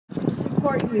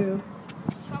support you.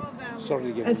 Some of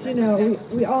them, as you know,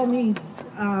 we all need,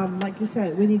 like you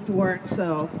said, we need to work,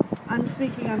 so I'm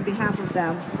speaking on behalf of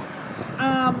them.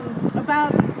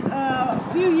 About a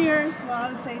few years, well,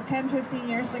 I would say 10, 15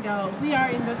 years ago, we are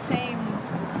in the same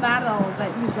battle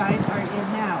that you guys are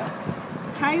in now.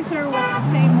 Kaiser was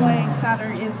the same way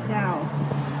Sutter is now.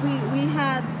 We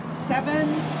had 7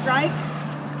 strikes,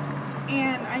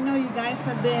 and I know you guys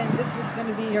have been, this is going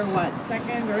to be your what,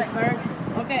 second or third?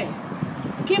 Okay,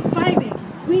 keep fighting.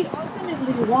 We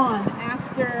ultimately won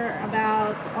after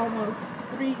about almost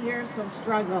 3 years of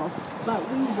struggle, but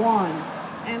we won.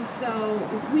 And so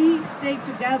if we stay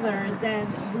together, then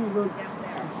we will get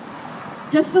there.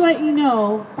 Just to let you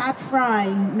know, Pat Fry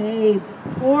made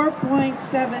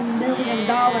 $4.7 million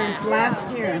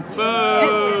last year. And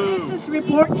this is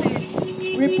reported,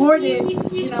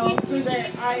 you know, through the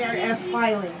IRS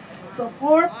filing. So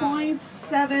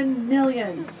 4.7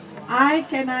 million. I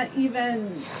cannot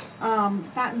even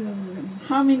fathom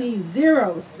how many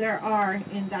zeros there are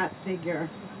in that figure.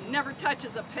 Never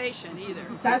touches a patient either.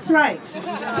 That's right.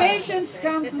 Patients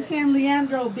come to San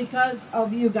Leandro because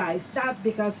of you guys, not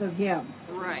because of him.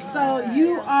 Right. So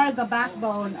you are the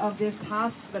backbone of this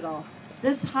hospital.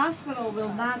 This hospital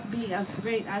will not be as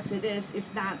great as it is if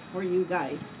not for you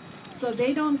guys. So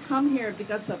they don't come here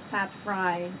because of Pat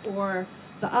Fry or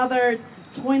the other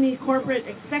 20 corporate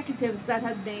executives that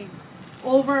had made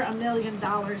over $1 million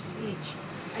each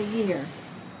a year.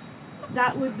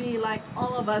 That would be like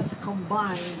all of us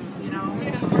combined, you know,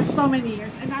 for so many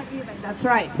years, and not even, that's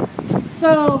right.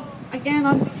 So, again,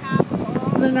 on behalf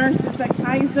of all the nurses at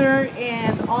Kaiser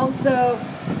and also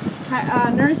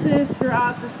nurses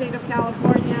throughout the state of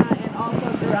California and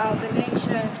also throughout the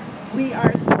nation, we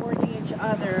are supporting each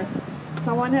other.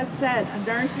 Someone had said, a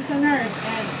nurse is a nurse,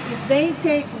 and if they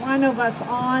take one of us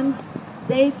on,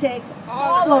 they take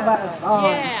all of us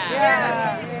on.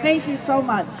 Yeah. Thank you so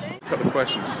much. A couple of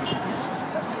questions.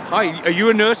 Hi, are you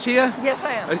a nurse here? Yes,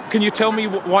 I am. Can you tell me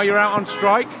why you're out on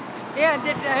strike? Yeah,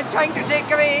 they're trying to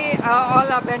take away all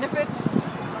our benefits.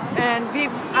 And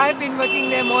I've been working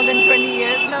there more than 20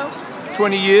 years now.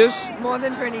 20 years? More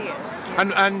than 20 years.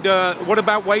 And what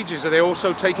about wages? Are they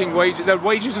also taking wages?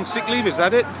 Wages and sick leave, is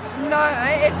that it? No,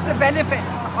 it's the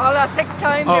benefits. All our sick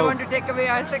time, they want to take away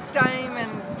our sick time,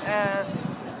 and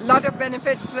a lot of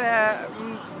benefits.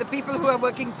 The people who are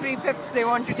working 3/5, they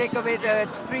want to take away the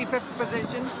 3/5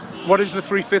 position. What is the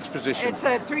 3/5 position? It's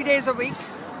 3 days a week.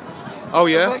 Oh,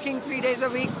 yeah? Working 3 days a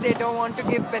week, they don't want to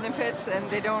give benefits, and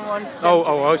they don't want...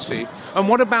 Oh, I see. And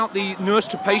what about the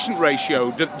nurse-to-patient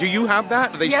ratio? Do you have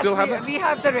that? Do they still have that? Yes, we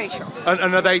have the ratio.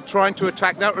 And are they trying to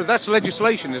attack that? Or that's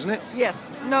legislation, isn't it? Yes.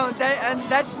 No,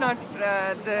 that's not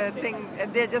the thing.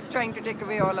 They're just trying to take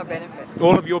away all our benefits.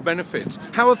 All of your benefits.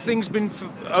 How have things been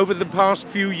over the past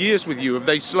few years with you? Have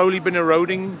they slowly been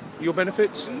eroding your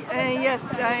benefits? Yes,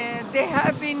 they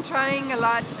have been trying a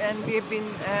lot, and we have been,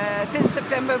 since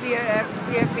September, we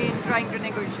have been trying to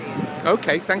negotiate.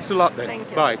 Okay, thanks a lot then. Thank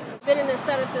you. Bye. Been in the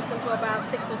Sutter system for about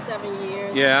 6 or 7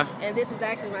 years. Yeah. And this is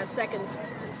actually my second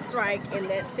strike in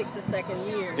that 6 or 7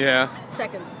 years. Yeah.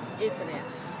 Second incident.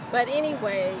 But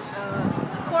anyway,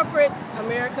 corporate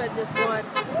America just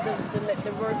wants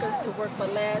the workers to work for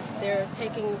less. They're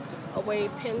taking away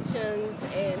pensions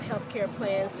and health care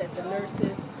plans that the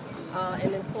nurses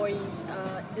and employees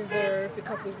deserve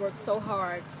because we work so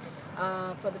hard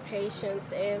for the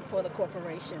patients and for the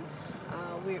corporation.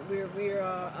 We're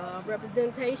a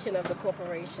representation of the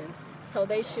corporation. So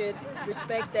they should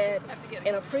respect that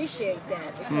and appreciate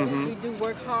that because we do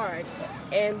work hard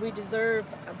and we deserve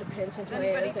the pension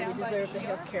plans and we deserve the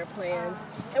health care plans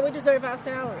and we deserve our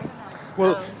salaries.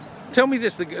 Well, tell me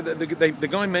this, the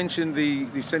guy mentioned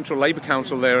the Central Labor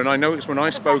Council there, and I noticed when I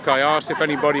spoke I asked if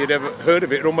anybody had ever heard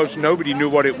of it, and almost nobody knew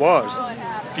what it was.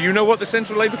 Do you know what the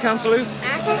Central Labor Council is?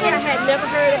 Actually, I had never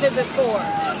heard of it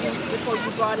before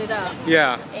you brought it up.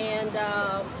 Yeah. And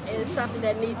it's something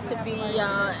that needs to be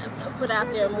put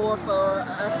out there more for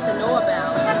us to know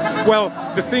about. Well,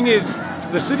 the thing is,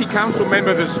 the city council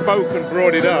member that spoke and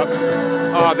brought it up,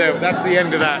 there, that's the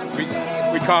end of that.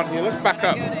 We can't hear. Let's back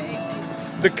up.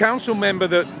 The council member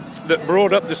that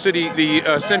brought up the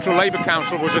Central Labor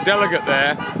Council was a delegate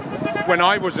there when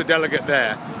I was a delegate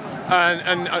there.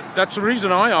 And that's the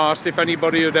reason I asked if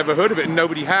anybody had ever heard of it, and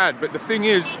nobody had. But the thing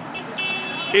is,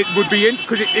 it would be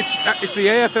because it's the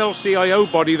AFL-CIO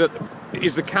body that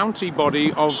is the county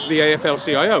body of the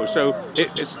AFL-CIO. So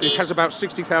it has about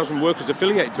 60,000 workers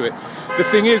affiliated to it. The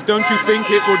thing is, don't you think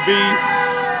it would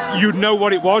be, you'd know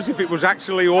what it was if it was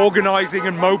actually organising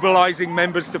and mobilising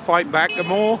members to fight back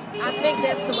more? I think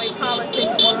that's the way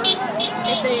politics works.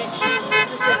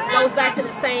 It goes back to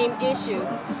the same issue.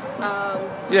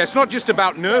 Yeah, it's not just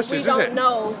about nurses, is it?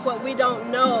 What we don't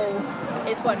know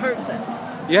is what hurts us.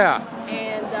 Yeah.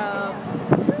 And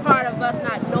part of us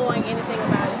not knowing anything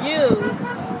about you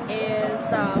is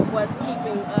what's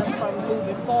keeping us from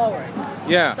moving forward.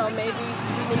 Yeah. So maybe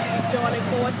we need to be joining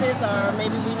forces, or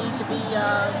maybe we need to be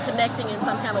connecting in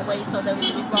some kind of way so that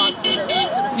we can be brought to the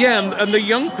yeah, and the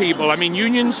young people. I mean,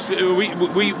 unions. We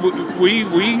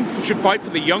should fight for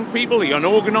the young people, the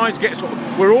unorganized.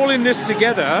 We're all in this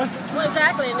together. Well,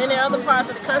 exactly, and then there are other parts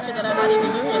of the country that are not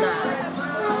even unionized.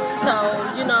 So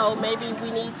you know, maybe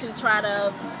we need to try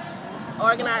to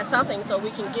organize something so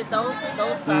we can get those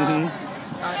entities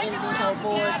on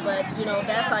board. But you know,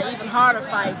 that's an even harder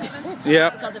fight. Yeah.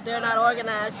 Because if they're not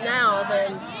organized now,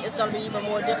 then it's going to be even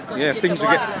more difficult to get things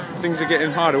them organized. Things are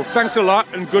getting harder. Well, thanks a lot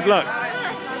and good luck.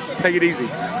 Take it easy. We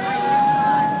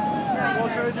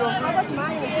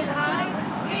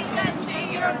can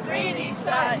see your greedy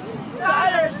side.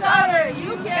 Sutter, Sutter,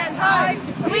 you can't hide.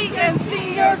 We can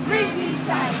see your greedy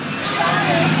side.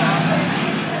 Sutter, Sutter,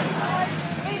 you can hide.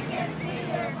 We can see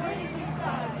your greedy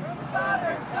side.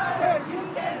 Sutter, Sutter, you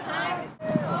can hide.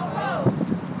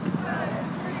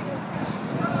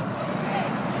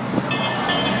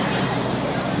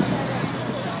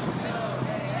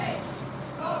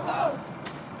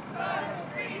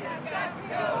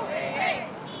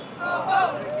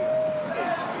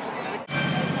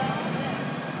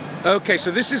 Okay, so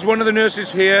this is one of the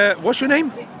nurses here. What's your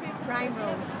name?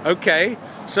 Rose. Okay,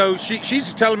 so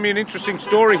she's telling me an interesting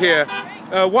story here.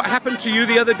 What happened to you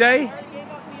the other day?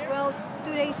 Well,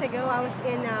 2 days ago, I was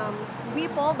in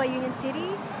Whipple by Union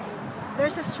City.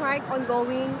 There's a strike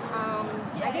ongoing.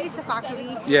 I think it's a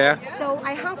factory. Yeah. So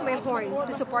I honked my horn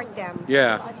to support them.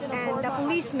 Yeah. And the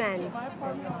policeman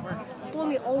pulled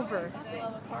me over.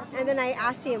 And then I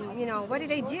asked him, you know, what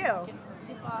did I do?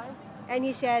 And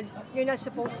he said, you're not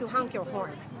supposed to honk your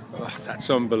horn. Oh, that's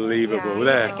unbelievable.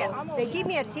 Yeah, There. they gave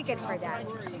me a ticket for that.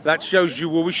 That shows you,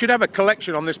 well, we should have a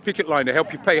collection on this picket line to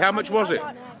help you pay. How much was it?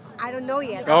 I don't know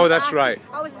yet. Oh, that's right.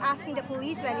 I was asking the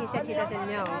policeman. He said he doesn't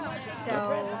know.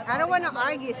 So I don't want to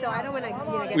argue. So I don't want to,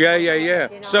 get. Yeah. You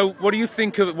know? So what do you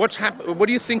think of what's happened? What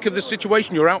do you think of the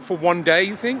situation? You're out for one day,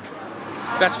 you think?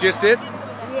 That's just it?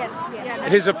 Yes.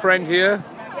 Here's a friend here.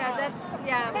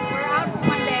 Yeah, we're out for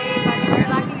one day, but they're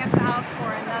locking us out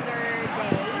for another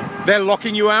day. They're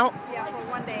locking you out? Yeah,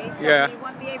 for one day. So Yeah. we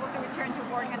won't be able to return to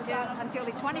work until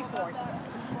the 24th.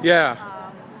 Yeah.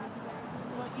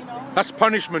 That's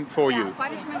punishment for you.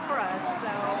 Punishment for us.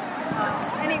 So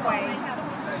anyway,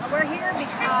 we're here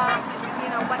because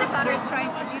what Sutter is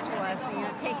trying to do to us,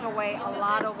 take away a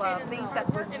lot of things that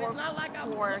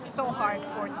we've worked for so hard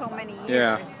for so many years.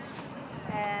 Yeah.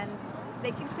 And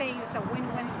they keep saying it's a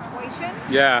win-win situation.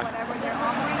 Yeah. Whatever they're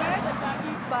offering us,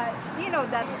 but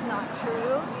that's not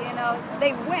true.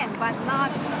 They win, but not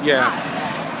us.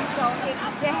 So if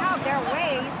they have their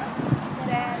ways,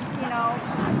 then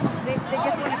they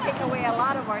just want to take away a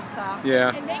lot of our stuff.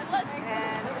 Yeah.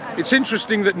 And It's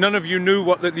interesting that none of you knew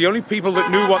the only people that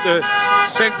knew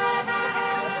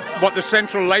what the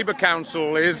Central Labour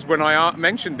Council is when I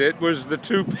mentioned it was the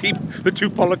two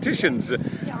politicians.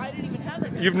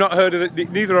 You've not heard of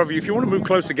it, neither of you. If you want to move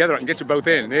close together, I can get you both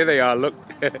in. Here they are, look.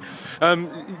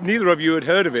 Neither of you had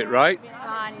heard of it, right?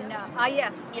 No.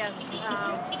 Yes.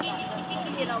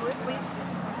 We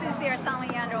since they are San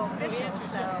Leandro officials,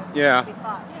 so Yeah. we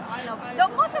thought, though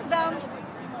most of them,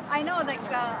 I know like a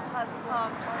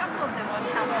couple of them have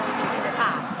helped us in the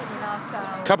past, so.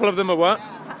 A couple of them are what?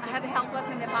 Had helped us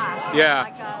in the past. Yeah.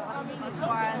 Like as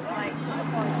far as like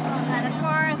support, and as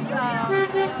far as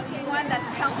one that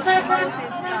helped us the most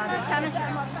is the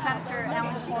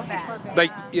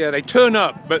Senator They turn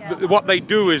up, but what they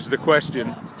do is the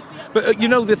question. But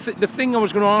the thing I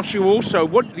was going to ask you also,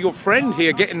 what your friend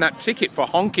here getting that ticket for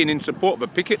honking in support of a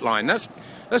picket line? That's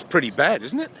pretty bad,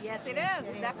 isn't it? Yes, it is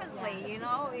definitely.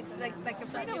 It's like a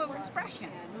freedom of expression.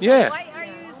 So Yeah.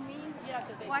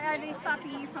 Why are they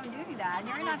stopping you from doing that?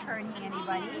 You're not hurting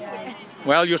anybody.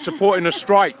 Well, you're supporting a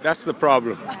strike. That's the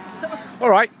problem. All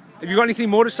right. Have you got anything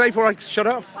more to say before I shut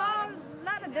up?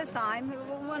 Not at this time.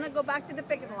 We want to go back to the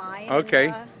picket line.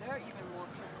 Okay.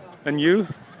 And you?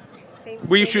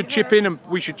 We should chip in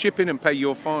and pay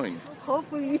your fine.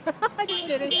 Hopefully.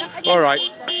 All right.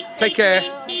 Take care.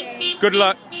 Okay. Good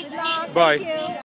luck. Good luck. Bye. Thank you.